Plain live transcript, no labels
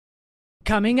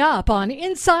Coming up on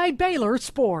Inside Baylor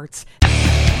Sports.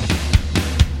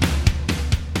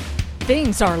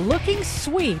 Things are looking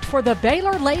sweet for the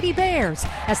Baylor Lady Bears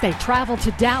as they travel to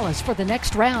Dallas for the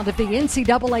next round of the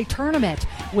NCAA tournament.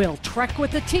 We'll trek with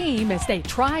the team as they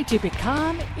try to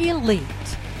become elite.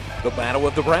 The Battle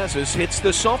of the Brazos hits the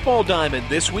softball diamond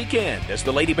this weekend as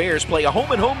the Lady Bears play a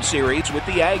home-and-home series with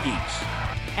the Aggies.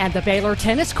 And the Baylor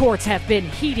tennis courts have been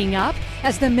heating up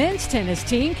as the men's tennis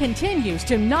team continues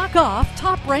to knock off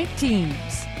top-ranked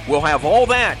teams. We'll have all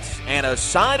that and a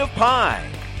side of pie.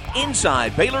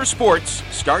 Inside Baylor Sports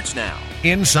starts now.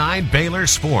 Inside Baylor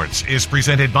Sports is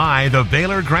presented by the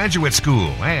Baylor Graduate School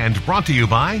and brought to you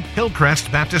by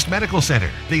Hillcrest Baptist Medical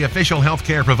Center, the official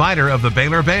healthcare provider of the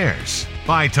Baylor Bears.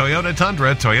 By Toyota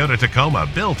Tundra, Toyota Tacoma,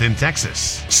 built in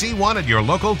Texas. See one at your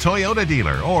local Toyota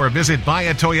dealer or visit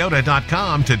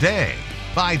buyatoyota.com today.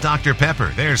 By Dr.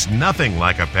 Pepper, there's nothing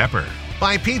like a pepper.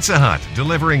 By Pizza Hut,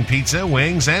 delivering pizza,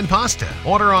 wings, and pasta.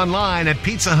 Order online at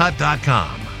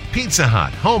pizzahut.com. Pizza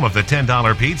Hut, home of the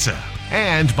 $10 pizza.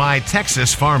 And by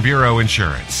Texas Farm Bureau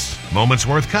Insurance. Moments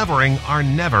worth covering are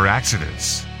never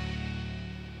accidents.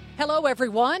 Hello,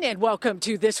 everyone, and welcome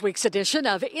to this week's edition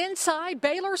of Inside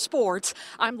Baylor Sports.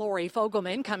 I'm Lori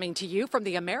Fogelman, coming to you from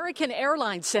the American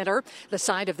Airlines Center, the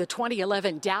site of the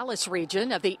 2011 Dallas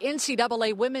region of the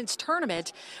NCAA Women's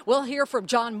Tournament. We'll hear from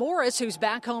John Morris, who's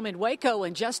back home in Waco,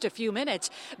 in just a few minutes.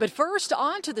 But first,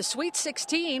 on to the Sweet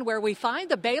 16, where we find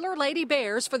the Baylor Lady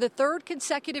Bears for the third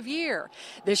consecutive year.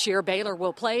 This year, Baylor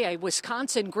will play a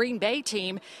Wisconsin-Green Bay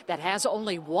team that has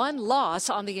only one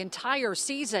loss on the entire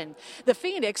season. The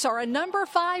Phoenix are a number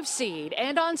 5 seed,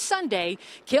 and on Sunday,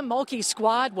 Kim Mulkey's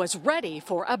squad was ready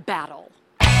for a battle.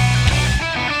 A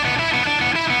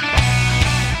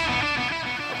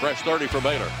fresh 30 for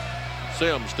Baylor.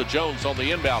 Sims to Jones on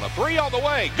the inbound. A 3 all the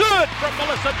way. Good from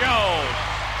Melissa Jones.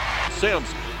 Sims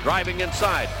driving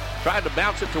inside. Tried to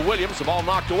bounce it to Williams. The ball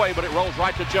knocked away, but it rolls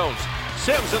right to Jones.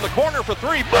 Sims in the corner for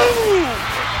 3. Boom!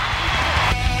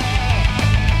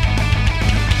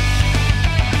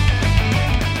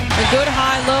 A good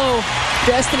high-low,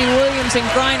 Destiny Williams and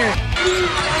Griner.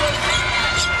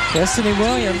 Destiny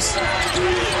Williams.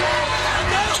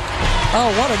 Oh,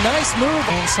 what a nice move.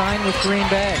 And signed with Green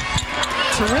Bay.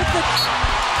 Terrific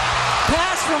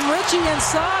pass from Richie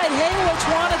inside. Halich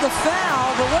wanted the foul,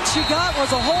 but what she got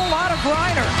was a whole lot of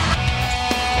Griner.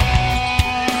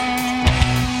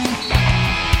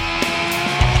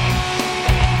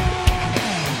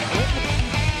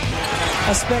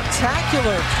 A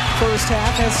spectacular first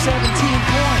half, has 17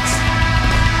 points.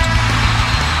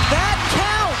 That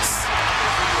counts!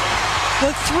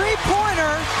 The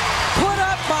three-pointer put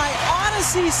up by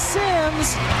Odyssey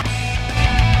Sims.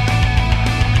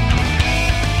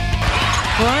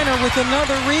 Griner with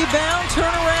another rebound,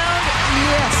 turnaround,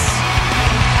 yes.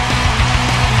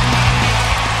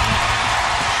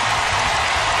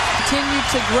 Continued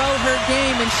to grow her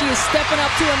game, and she is stepping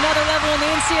up to another level in the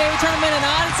NCAA tournament, and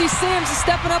Odyssey Sims is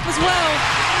stepping up as well.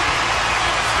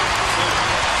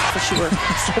 For sure,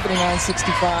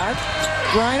 79-65.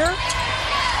 Griner,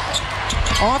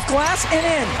 off glass and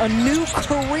in. A new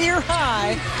career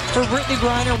high for Brittany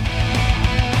Griner.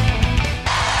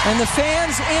 And the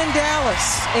fans in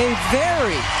Dallas, a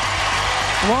very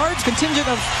large contingent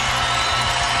of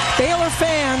Baylor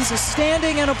fans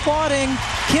standing and applauding.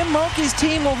 Kim Mulkey's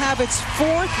team will have its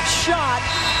 4th shot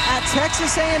at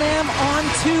Texas A&amp on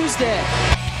Tuesday.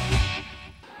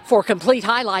 For complete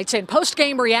highlights and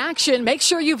post-game reaction, make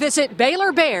sure you visit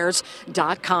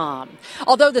BaylorBears.com.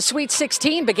 Although the Sweet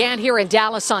 16 began here in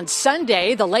Dallas on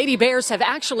Sunday, the Lady Bears have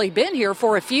actually been here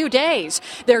for a few days.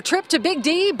 Their trip to Big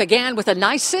D began with a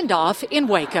nice send-off in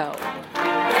Waco.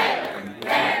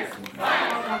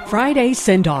 Friday's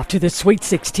send-off to the Sweet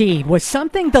 16 was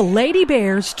something the Lady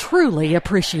Bears truly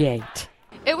appreciate.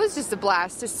 It was just a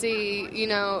blast to see,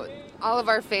 all of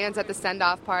our fans at the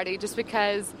send-off party, just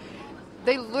because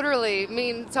they literally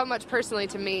mean so much personally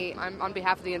to me. On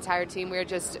behalf of the entire team, we are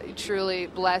just truly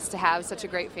blessed to have such a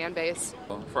great fan base.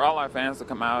 For all our fans to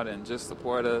come out and just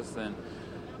support us, and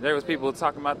there was people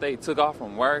talking about they took off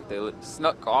from work, they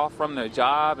snuck off from their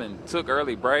job and took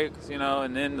early breaks,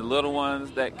 and then the little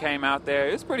ones that came out there.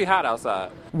 It's pretty hot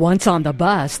outside. Once on the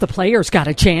bus, the players got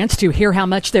a chance to hear how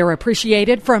much they're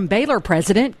appreciated from Baylor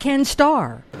President Ken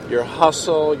Starr. Your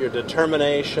hustle, your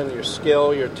determination, your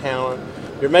skill, your talent,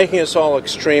 you're making us all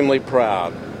extremely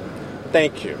proud.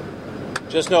 Thank you.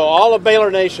 Just know all of Baylor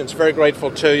Nation's very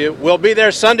grateful to you. We'll be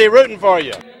there Sunday rooting for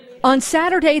you. On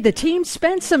Saturday, the team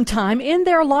spent some time in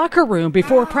their locker room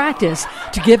before practice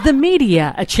to give the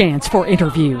media a chance for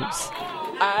interviews.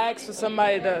 I asked for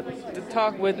somebody to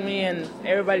talk with me, and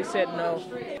everybody said no.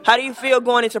 How do you feel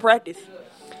going into practice?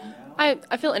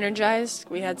 I feel energized.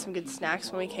 We had some good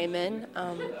snacks when we came in.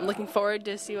 I'm looking forward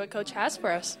to see what Coach has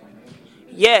for us.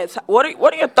 Yes. What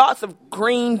are your thoughts of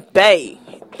Green Bay?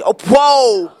 Oh,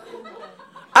 whoa!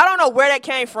 I don't know where that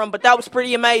came from, but that was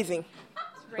pretty amazing.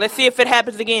 Let's see if it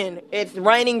happens again. It's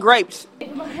raining grapes.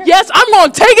 Yes, I'm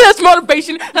going to take it as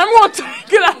motivation, and I'm going to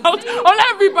take it out on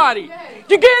everybody.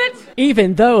 You get it?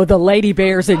 Even though the Lady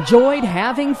Bears enjoyed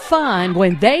having fun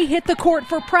when they hit the court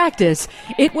for practice,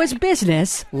 it was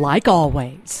business like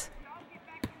always.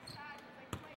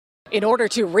 In order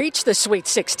to reach the Sweet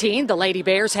 16, the Lady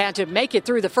Bears had to make it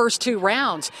through the first 2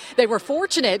 rounds. They were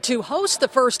fortunate to host the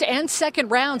first and second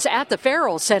rounds at the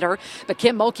Farrell Center, but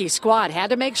Kim Mulkey's squad had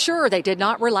to make sure they did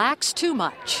not relax too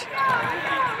much.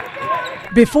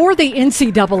 Before the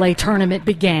NCAA tournament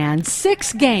began,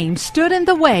 6 games stood in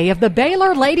the way of the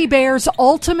Baylor Lady Bears'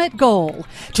 ultimate goal,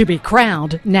 to be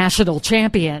crowned national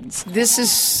champions. This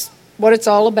is what it's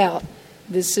all about.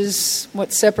 This is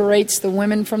what separates the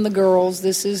women from the girls.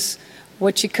 This is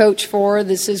what you coach for.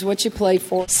 This is what you play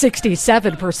for.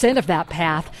 67% of that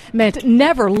path meant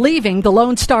never leaving the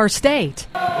Lone Star State.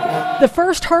 The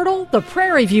first hurdle, the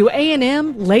Prairie View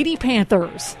A&M Lady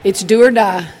Panthers. It's do or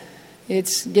die.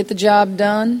 It's get the job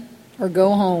done or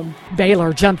go home.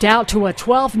 Baylor jumped out to a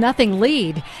 12-0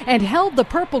 lead and held the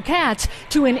Purple Cats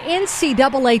to an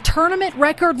NCAA tournament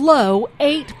record low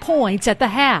 8 points at the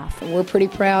half. We're pretty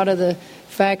proud of the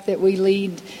fact that we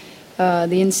lead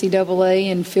the NCAA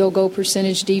in field goal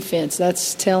percentage defense.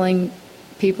 That's telling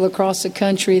people across the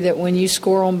country that when you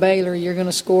score on Baylor, you're going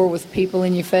to score with people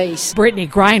in your face. Brittany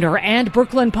Griner and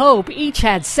Brooklyn Pope each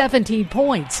had 17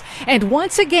 points. And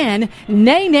once again,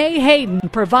 Nene Hayden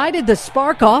provided the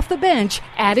spark off the bench,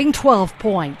 adding 12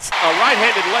 points. A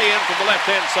right-handed lay-in from the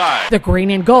left-hand side. The green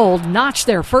and gold notched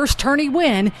their first tourney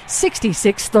win,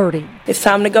 66-30. It's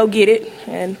time to go get it,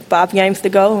 and 5 games to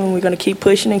go, and we're going to keep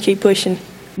pushing and keep pushing.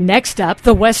 Next up,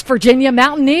 the West Virginia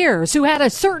Mountaineers, who had a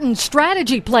certain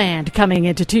strategy planned coming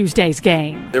into Tuesday's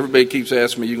game. Everybody keeps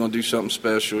asking me, you're going to do something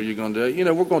special, you're going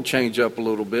to, we're going to change up a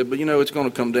little bit, but, it's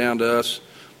going to come down to us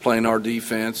playing our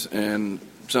defense, and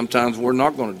sometimes we're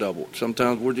not going to double.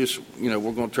 Sometimes we're just, we're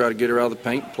going to try to get her out of the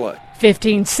paint and play.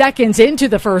 15 seconds into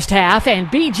the first half, and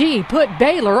BG put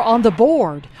Baylor on the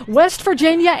board. West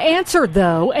Virginia answered,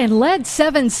 though, and led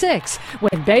 7-6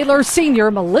 when Baylor senior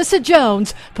Melissa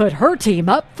Jones put her team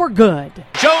up for good.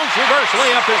 Jones' reverse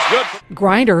layup is good.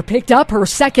 Griner picked up her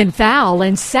second foul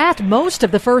and sat most of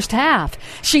the first half.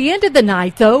 She ended the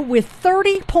night, though, with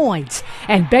 30 points,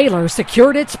 and Baylor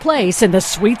secured its place in the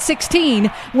Sweet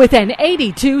 16 with an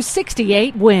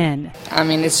 82-68 win. I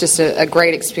mean, it's just a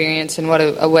great experience, and what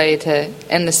a way to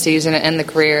end the season and end the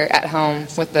career at home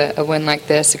with a win like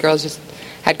this. The girls just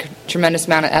had a tremendous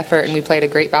amount of effort, and we played a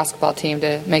great basketball team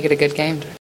to make it a good game.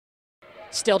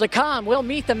 Still to come, we'll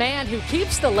meet the man who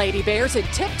keeps the Lady Bears in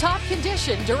tip-top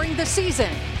condition during the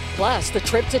season. Plus, the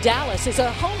trip to Dallas is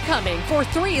a homecoming for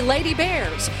 3 Lady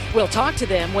Bears. We'll talk to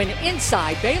them when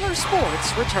Inside Baylor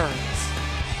Sports returns.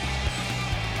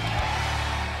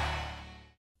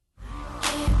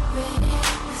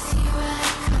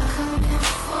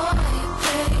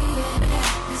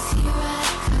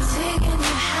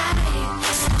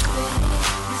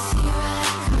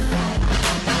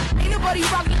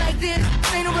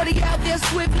 Ain't nobody out there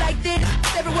swift like this.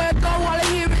 Everywhere I go, all I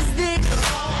hear is this.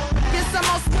 Guess I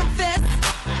must confess.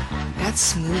 That's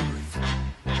smooth.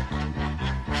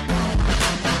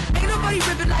 Ain't nobody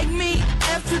ripping like me.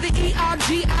 F to the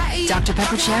E-R-G-I-E. Dr.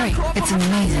 Pepper Cherry. It's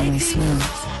amazingly smooth.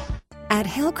 At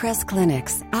Hillcrest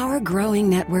Clinics, our growing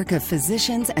network of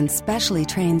physicians and specially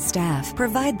trained staff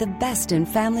provide the best in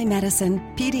family medicine,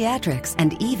 pediatrics,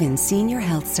 and even senior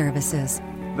health services.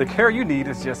 The care you need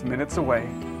is just minutes away.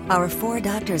 Our 4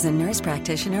 doctors and nurse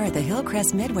practitioner at the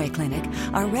Hillcrest Midway Clinic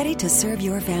are ready to serve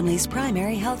your family's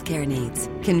primary health care needs.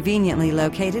 Conveniently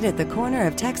located at the corner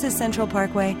of Texas Central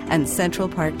Parkway and Central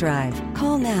Park Drive.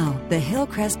 Call now, the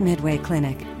Hillcrest Midway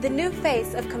Clinic. The new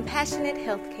face of compassionate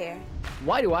health care.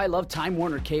 Why do I love Time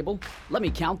Warner Cable? Let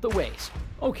me count the ways.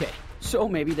 Okay, so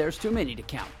maybe there's too many to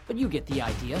count, but you get the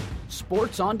idea.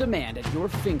 Sports on demand at your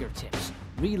fingertips.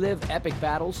 Relive epic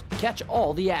battles, catch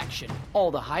all the action, all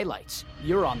the highlights.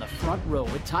 You're on the front row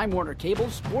with Time Warner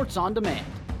Cable Sports on Demand.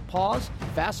 Pause,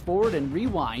 fast forward, and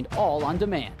rewind all on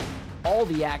demand. All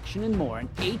the action and more in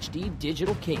HD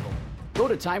digital cable. Go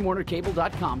to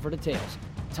TimeWarnerCable.com for details.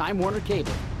 Time Warner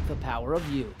Cable, the power of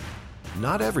you.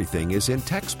 Not everything is in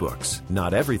textbooks.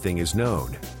 Not everything is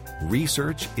known.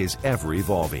 Research is ever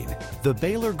evolving. The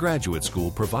Baylor Graduate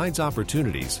School provides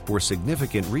opportunities for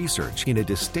significant research in a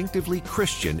distinctively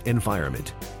Christian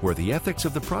environment, where the ethics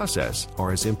of the process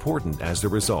are as important as the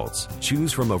results.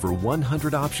 Choose from over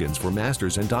 100 options for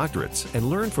masters and doctorates,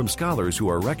 and learn from scholars who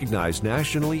are recognized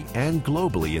nationally and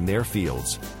globally in their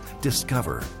fields.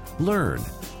 Discover, learn,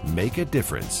 make a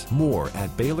difference. More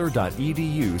at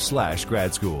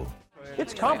baylor.edu/grad school.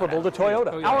 It's comparable to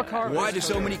Toyota. Our car. Why do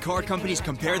so many car companies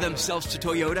compare themselves to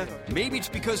Toyota? Maybe it's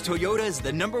because Toyota is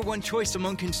the #1 choice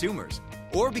among consumers.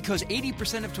 Or because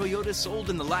 80% of Toyotas sold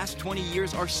in the last 20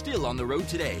 years are still on the road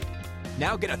today.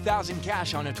 Now get $1,000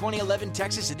 cash on a 2011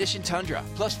 Texas Edition Tundra,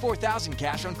 plus $4,000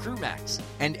 cash on Crew Max.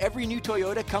 And every new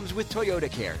Toyota comes with Toyota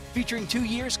Care, featuring 2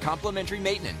 years complimentary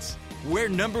maintenance. We're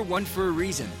 #1 for a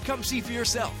reason. Come see for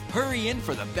yourself. Hurry in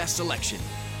for the best selection.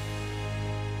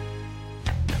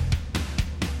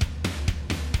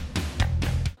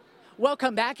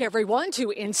 Welcome back, everyone, to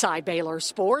Inside Baylor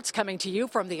Sports, coming to you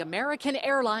from the American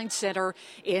Airlines Center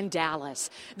in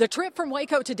Dallas. The trip from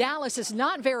Waco to Dallas is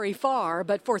not very far,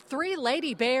 but for 3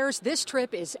 Lady Bears, this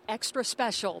trip is extra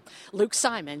special. Luke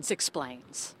Simons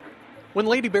explains. When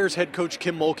Lady Bears head coach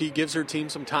Kim Mulkey gives her team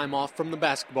some time off from the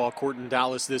basketball court in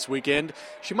Dallas this weekend,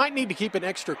 she might need to keep an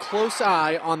extra close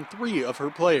eye on 3 of her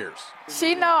players.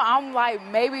 She know I'm like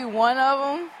maybe one of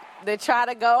them that try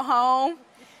to go home.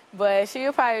 But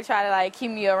she'll probably try to, like,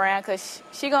 keep me around because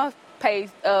she going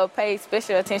to pay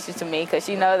special attention to me because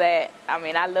she know that, I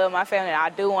mean, I love my family. I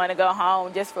do want to go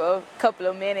home just for a couple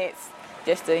of minutes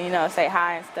just to, say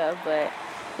hi and stuff. But,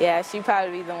 yeah, she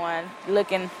probably be the one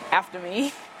looking after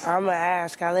me. I'm going to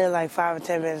ask. I live like 5 or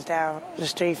 10 minutes down the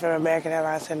street from American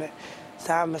Airlines Center.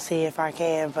 So I'm going to see if I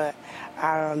can, but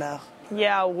I don't know.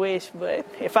 Yeah, I wish, but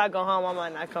if I go home, I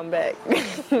might not come back.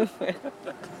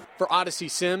 For Odyssey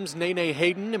Sims, Nene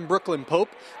Hayden, and Brooklyn Pope,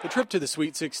 the trip to the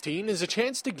Sweet 16 is a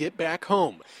chance to get back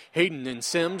home. Hayden and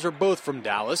Sims are both from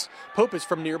Dallas. Pope is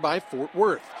from nearby Fort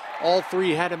Worth. All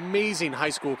 3 had amazing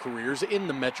high school careers in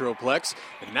the Metroplex,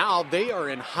 and now they are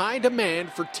in high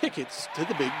demand for tickets to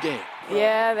the big game.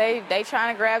 Yeah, they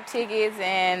trying to grab tickets,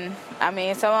 and, I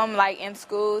mean, some of them, like, in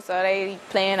school, so they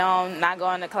plan on not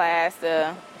going to class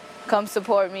to come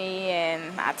support me,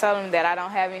 and I told them that I don't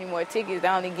have any more tickets. They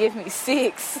only give me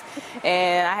 6,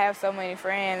 and I have so many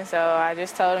friends, so I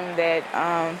just told them that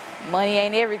money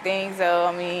ain't everything, so,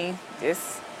 I mean,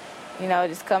 just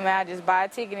come out, just buy a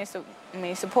ticket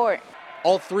and support.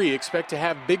 All 3 expect to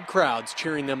have big crowds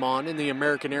cheering them on in the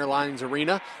American Airlines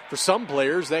Arena. For some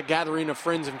players, that gathering of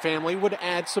friends and family would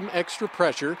add some extra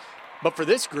pressure. But for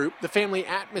this group, the family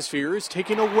atmosphere is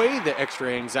taking away the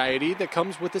extra anxiety that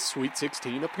comes with a Sweet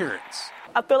 16 appearance.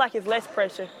 I feel like it's less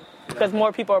pressure because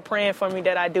more people are praying for me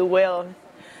that I do well.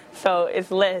 So it's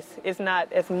less. It's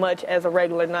not as much as a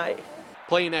regular night.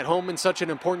 Playing at home in such an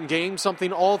important game,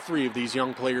 something all 3 of these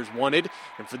young players wanted.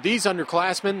 And for these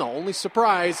underclassmen, the only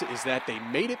surprise is that they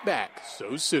made it back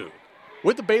so soon.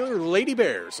 With the Baylor Lady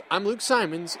Bears, I'm Luke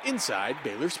Simons, Inside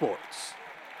Baylor Sports.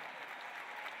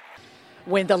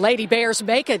 When the Lady Bears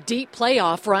make a deep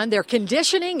playoff run, their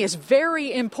conditioning is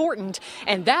very important,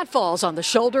 and that falls on the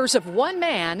shoulders of one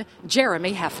man,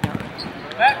 Jeremy Hefner.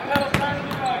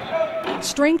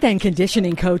 Strength and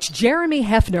conditioning coach Jeremy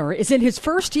Hefner is in his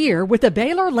first year with the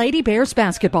Baylor Lady Bears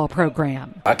basketball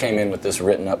program. I came in with this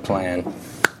written up plan,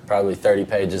 probably 30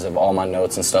 pages of all my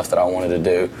notes and stuff that I wanted to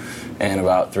do, and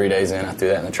about 3 days in, I threw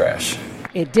that in the trash.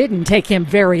 It didn't take him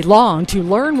very long to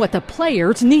learn what the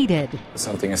players needed.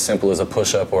 Something as simple as a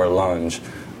push-up or a lunge.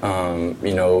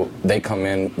 They come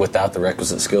in without the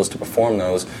requisite skills to perform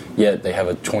those, yet they have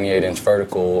a 28-inch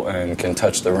vertical and can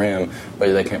touch the rim,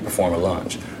 but they can't perform a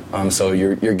lunge. So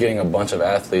you're getting a bunch of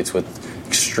athletes with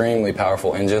extremely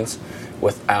powerful engines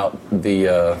without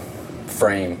the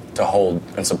frame to hold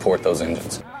and support those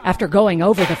engines. After going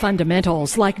over the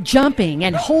fundamentals like jumping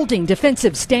and holding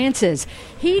defensive stances,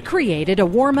 he created a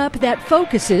warm-up that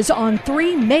focuses on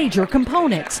 3 major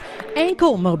components.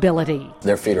 Ankle mobility.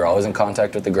 Their feet are always in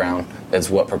contact with the ground. It's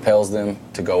what propels them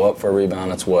to go up for a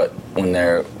rebound. It's what, when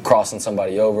they're crossing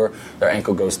somebody over, their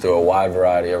ankle goes through a wide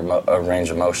variety of range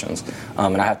of motions.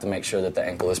 And I have to make sure that the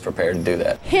ankle is prepared to do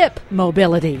that. Hip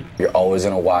mobility. You're always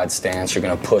in a wide stance. You're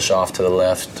going to push off to the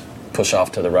left, push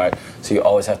off to the right. So you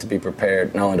always have to be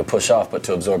prepared not only to push off, but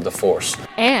to absorb the force.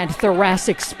 And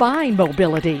thoracic spine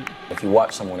mobility. If you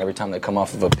watch someone, every time they come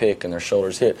off of a pick and their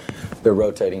shoulders hit, they're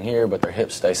rotating here, but their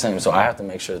hips stay same. So I have to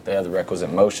make sure that they have the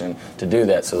requisite motion to do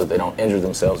that so that they don't injure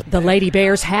themselves. The Lady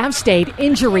Bears have stayed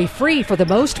injury-free for the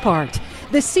most part.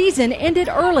 The season ended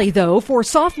early, though, for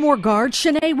sophomore guard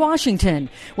Shanae Washington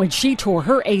when she tore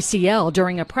her ACL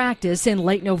during a practice in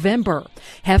late November.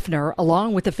 Hefner,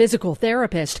 along with a physical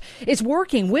therapist, is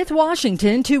working with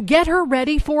Washington to get her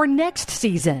ready for next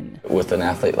season. With an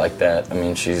athlete like that, I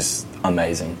mean, she's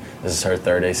amazing. This is her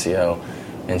third ACL,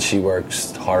 and she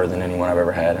works harder than anyone I've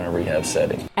ever had in a rehab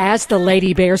setting. As the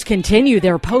Lady Bears continue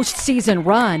their postseason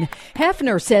run,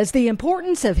 Hefner says the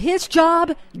importance of his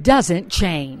job doesn't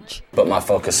change. But my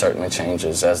focus certainly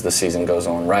changes as the season goes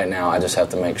on. Right now, I just have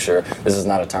to make sure this is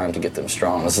not a time to get them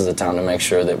strong. This is a time to make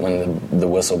sure that when the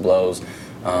whistle blows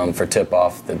for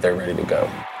tip-off, that they're ready to go.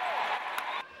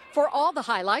 For all the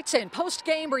highlights and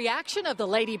post-game reaction of the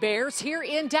Lady Bears here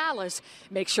in Dallas,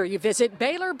 make sure you visit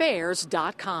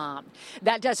BaylorBears.com.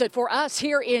 That does it for us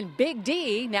here in Big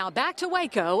D. Now back to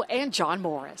Waco and John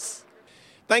Morris.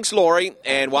 Thanks, Lori.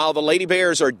 And while the Lady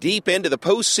Bears are deep into the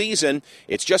postseason,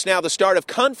 it's just now the start of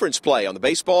conference play on the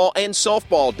baseball and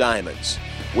softball diamonds.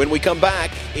 When we come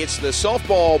back, it's the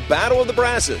softball Battle of the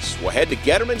Brazos. We'll head to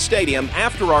Getterman Stadium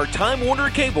after our Time Warner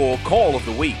Cable Call of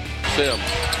the Week. Sims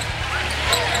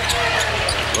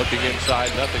looking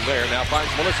inside, nothing there. Now finds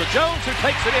Melissa Jones, who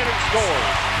takes it in and scores.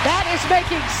 That is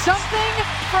making something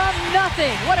from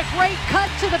nothing. What a great cut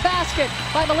to the basket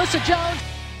by Melissa Jones.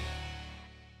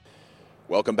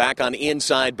 Welcome back on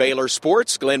Inside Baylor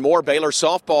Sports. Glenn Moore, Baylor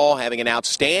softball, having an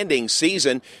outstanding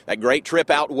season. That great trip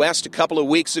out west a couple of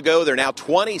weeks ago. They're now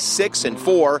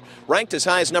 26-4, ranked as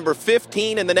high as number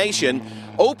 15 in the nation.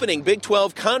 Opening Big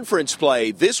 12 conference play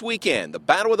this weekend, the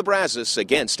Battle of the Brazos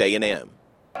against A&M.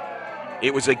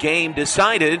 It was a game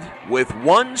decided with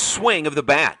one swing of the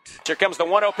bat. Here comes the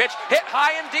 1-0 pitch, hit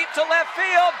high and deep to left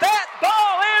field. That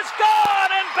ball is gone,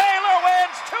 and Baylor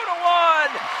wins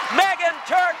 2-1. Megan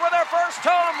Turk with her first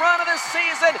home run of the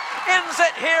season ends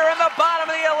it here in the bottom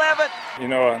of the 11th. You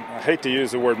know, I hate to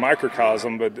use the word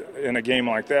microcosm, but in a game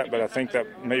like that, but I think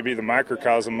that may be the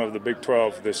microcosm of the Big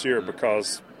 12 this year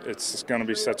because it's going to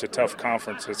be such a tough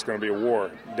conference. It's going to be a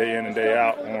war day in and day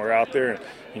out when we're out there.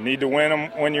 You need to win them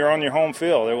when you're on your home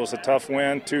field. It was a tough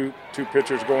win, two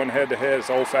pitchers going head-to-head. It's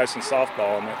old-fashioned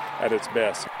softball at its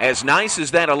best. As nice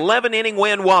as that 11-inning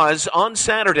win was on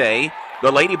Saturday,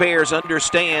 the Lady Bears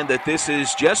understand that this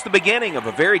is just the beginning of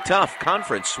a very tough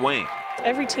conference swing.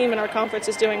 Every team in our conference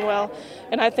is doing well,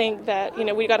 and I think that,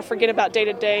 we got to forget about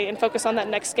day-to-day and focus on that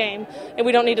next game. And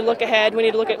we don't need to look ahead. We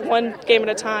need to look at one game at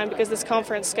a time because this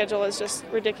conference schedule is just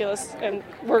ridiculous, and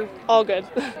we're all good.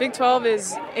 Big 12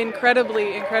 is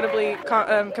incredibly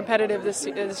competitive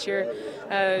this year.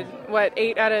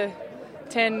 8 out of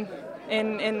 10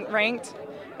 in ranked.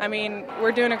 I mean,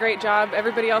 we're doing a great job.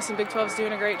 Everybody else in Big 12 is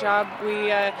doing a great job.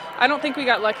 I don't think we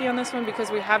got lucky on this one because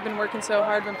we have been working so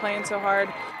hard, been playing so hard.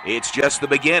 It's just the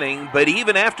beginning, but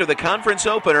even after the conference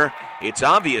opener, it's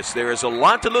obvious there is a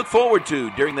lot to look forward to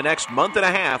during the next month and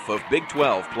a half of Big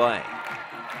 12 play.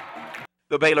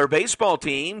 The Baylor baseball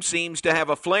team seems to have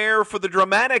a flair for the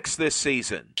dramatics this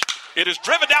season. It is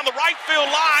driven down the right field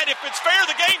line. If it's fair,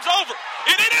 the game's over.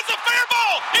 And it is a fair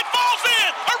ball. It falls in.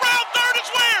 Around third is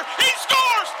where he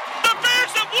scores. The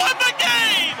Bears have won the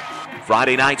game.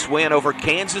 Friday night's win over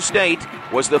Kansas State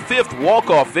was the 5th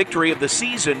walk-off victory of the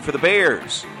season for the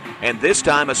Bears. And this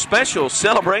time a special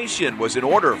celebration was in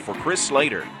order for Chris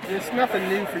Slater. It's nothing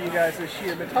new for you guys this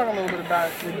year, but talk a little bit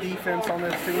about the defense on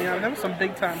this team. There were some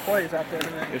big-time plays out there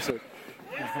today.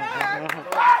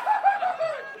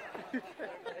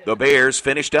 The Bears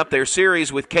finished up their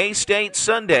series with K-State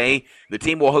Sunday. The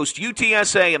team will host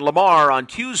UTSA and Lamar on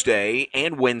Tuesday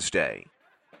and Wednesday.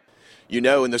 In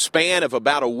the span of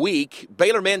about a week,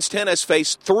 Baylor men's tennis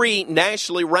faced 3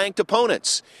 nationally ranked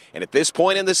opponents. And at this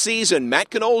point in the season,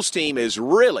 Matt Knoll's team is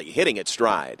really hitting its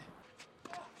stride.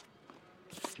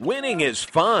 Winning is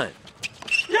fun.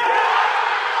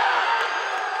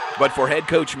 But for head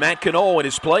coach Matt Knoll and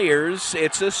his players,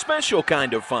 it's a special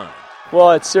kind of fun.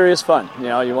 Well, it's serious fun.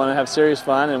 You want to have serious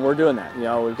fun, and we're doing that.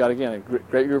 We've got, again, a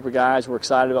great group of guys. We're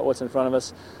excited about what's in front of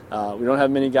us. We don't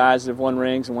have many guys that have won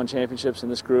rings and won championships in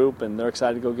this group, and they're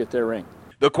excited to go get their ring.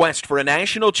 The quest for a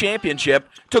national championship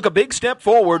took a big step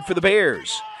forward for the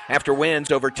Bears. After wins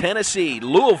over Tennessee,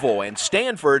 Louisville, and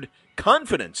Stanford,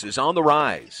 confidence is on the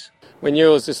rise. We knew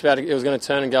it was going to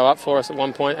turn and go up for us at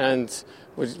one point, and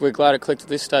we're glad it clicked at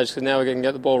this stage because now we can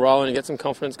get the ball rolling and get some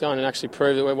confidence going and actually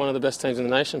prove that we're one of the best teams in the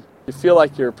nation. You feel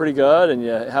like you're pretty good and you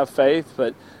have faith,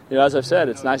 but as I've said,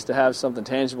 it's nice to have something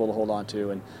tangible to hold on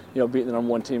to. And beating the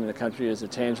number one team in the country is a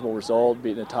tangible result.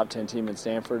 Beating a top 10 team in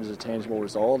Stanford is a tangible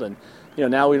result. And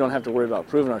now we don't have to worry about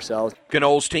proving ourselves.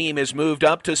 Knoll's team has moved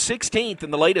up to 16th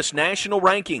in the latest national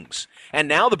rankings, and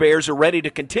now the Bears are ready to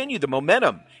continue the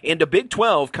momentum into Big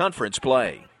 12 conference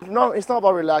play. No, it's not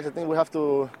about relax. I think we have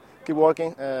to keep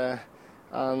working.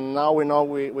 And now we know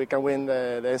we can win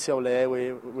the NCAA.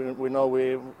 We know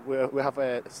we have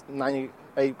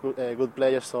 98 good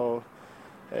players, so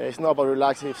it's not about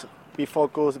relax. It's be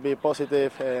focused, be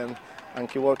positive, and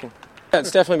keep working. Yeah,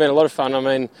 it's definitely been a lot of fun. I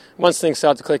mean, once things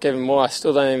start to click even more, I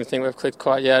still don't even think we've clicked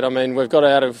quite yet. I mean, we've got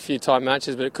out of a few tight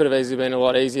matches, but it could have easily been a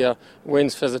lot easier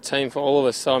wins for the team for all of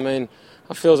us. So, I mean,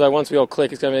 I feel as though once we all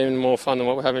click, it's going to be even more fun than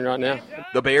what we're having right now.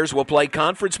 The Bears will play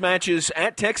conference matches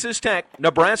at Texas Tech,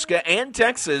 Nebraska, and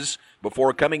Texas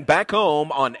before coming back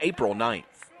home on April 9th.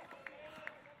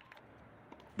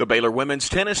 The Baylor women's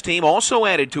tennis team also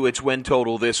added to its win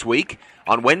total this week.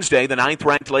 On Wednesday, the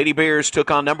 9th-ranked Lady Bears took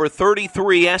on number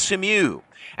 33 SMU.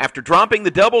 After dropping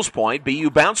the doubles point, BU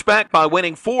bounced back by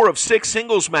winning 4 of 6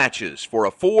 singles matches for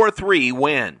a 4-3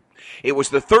 win. It was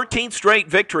the 13th straight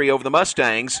victory over the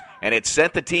Mustangs, and it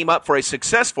set the team up for a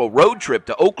successful road trip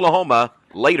to Oklahoma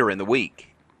later in the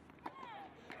week.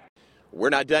 We're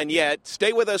not done yet.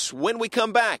 Stay with us when we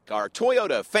come back. Our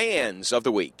Toyota Fans of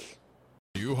the Week.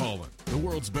 New Holland, the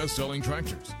world's best-selling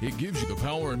tractors. It gives you the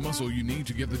power and muscle you need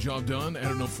to get the job done at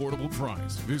an affordable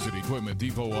price. Visit Equipment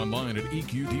Depot online at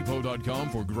eqdepot.com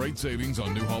for great savings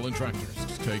on New Holland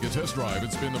tractors. Take a test drive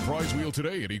and spin the prize wheel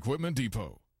today at Equipment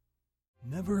Depot.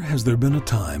 Never has there been a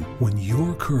time when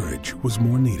your courage was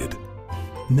more needed.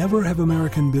 Never have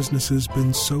American businesses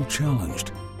been so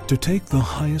challenged to take the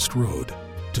highest road,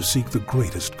 to seek the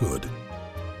greatest good.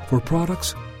 For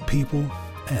products, people,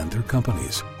 and their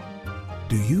companies.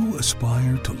 Do you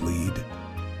aspire to lead?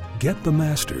 Get the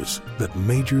masters that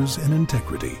majors in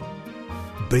integrity.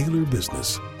 Baylor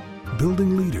Business.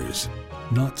 Building leaders,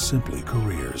 not simply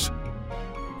careers.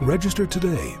 Register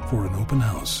today for an open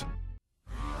house.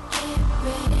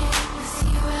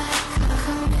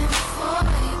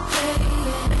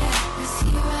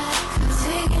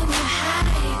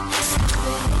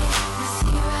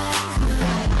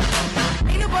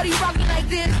 Ain't nobody rocking like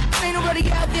this. Ain't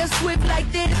nobody out there swift like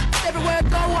this. Everywhere I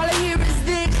go, all I hear is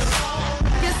this.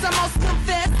 Yes, I must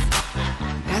confess.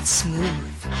 That's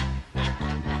smooth.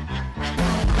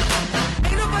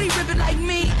 Ain't nobody ripping like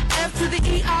me. F to the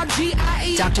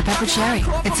E-R-G-I-E. Dr. Pepper Cherry.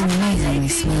 It's amazingly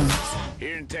smooth.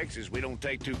 Here in Texas, we don't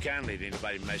take too kindly to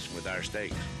anybody messing with our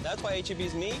steak. That's why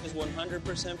H-E-B's meat is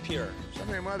 100% pure. Some of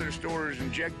them other stores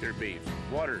inject their beef,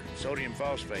 water, sodium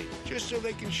phosphate, just so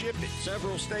they can ship it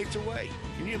several states away.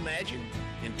 Can you imagine?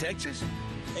 In Texas?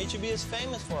 H-E-B is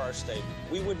famous for our steak.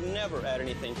 We would never add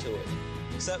anything to it,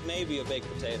 except maybe a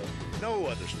baked potato. No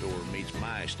other store meets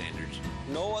my standards.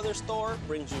 No other store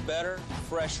brings you better,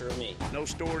 fresher meat. No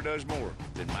store does more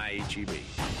than my H-E-B.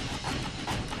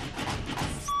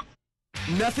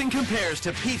 Nothing compares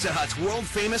to Pizza Hut's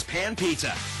world-famous pan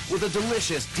pizza. With a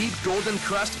delicious, deep golden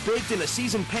crust baked in a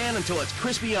seasoned pan until it's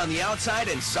crispy on the outside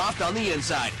and soft on the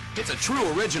inside. It's a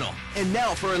true original. And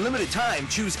now, for a limited time,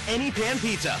 choose any pan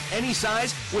pizza, any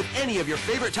size, with any of your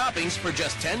favorite toppings for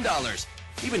just $10.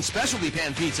 Even specialty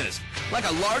pan pizzas, like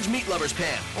a large meat lover's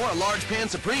pan or a large pan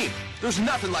supreme. There's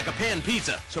nothing like a pan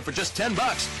pizza, so for just $10,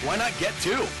 why not get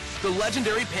two? The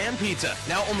legendary pan pizza,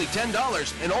 now only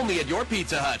 $10 and only at your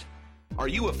Pizza Hut. Are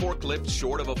you a forklift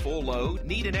short of a full load?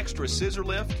 Need an extra scissor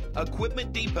lift?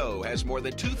 Equipment Depot has more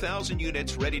than 2,000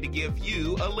 units ready to give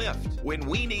you a lift. When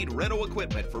we need rental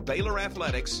equipment for Baylor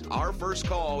Athletics, our first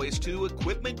call is to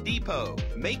Equipment Depot.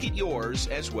 Make it yours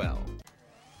as well.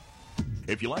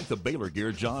 If you like the Baylor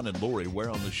gear John and Lori wear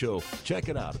on the show, check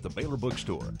it out at the Baylor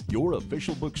Bookstore, your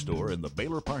official bookstore in the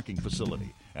Baylor parking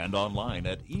facility, and online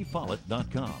at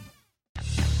efollett.com.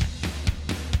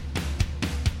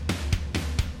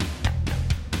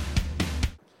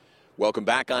 Welcome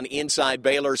back on Inside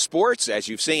Baylor Sports. As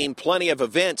you've seen, plenty of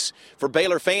events for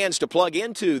Baylor fans to plug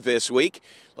into this week.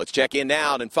 Let's check in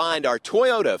now and find our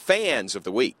Toyota Fans of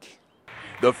the Week.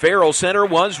 The Farrell Center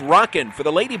was rocking for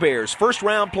the Lady Bears'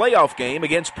 first-round playoff game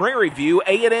against Prairie View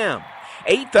A&M.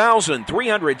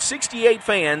 8,368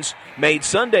 fans made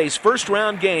Sunday's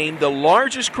first-round game the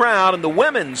largest crowd in the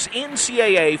women's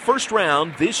NCAA first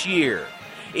round this year.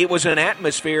 It was an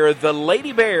atmosphere the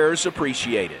Lady Bears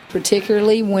appreciated.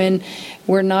 Particularly when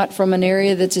we're not from an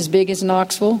area that's as big as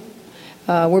Knoxville.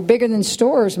 We're bigger than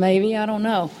Storrs, maybe, I don't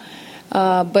know.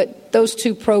 But those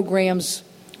two programs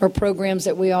are programs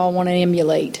that we all want to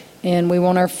emulate. And we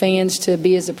want our fans to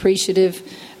be as appreciative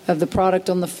of the product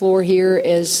on the floor here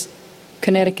as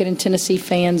Connecticut and Tennessee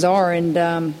fans are. And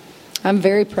I'm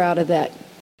very proud of that.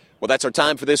 Well, that's our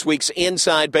time for this week's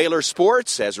Inside Baylor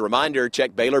Sports. As a reminder,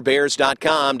 check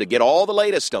BaylorBears.com to get all the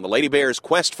latest on the Lady Bears'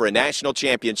 quest for a national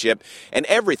championship and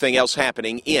everything else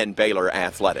happening in Baylor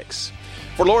athletics.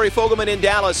 For Lori Fogelman in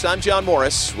Dallas, I'm John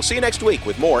Morris. We'll see you next week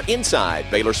with more Inside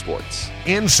Baylor Sports.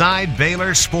 Inside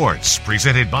Baylor Sports,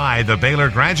 presented by the Baylor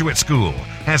Graduate School,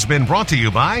 has been brought to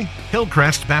you by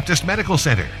Hillcrest Baptist Medical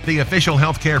Center, the official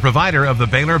healthcare provider of the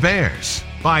Baylor Bears.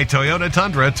 By Toyota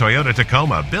Tundra, Toyota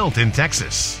Tacoma, built in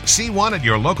Texas. See one at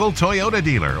your local Toyota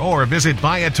dealer or visit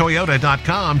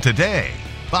buyatoyota.com today.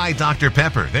 By Dr.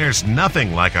 Pepper, there's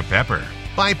nothing like a pepper.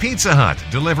 By Pizza Hut,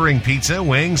 delivering pizza,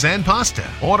 wings, and pasta.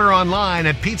 Order online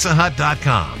at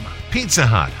pizzahut.com. Pizza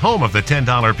Hut, home of the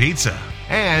 $10 pizza.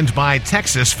 And by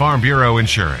Texas Farm Bureau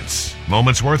Insurance.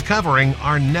 Moments worth covering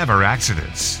are never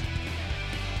accidents.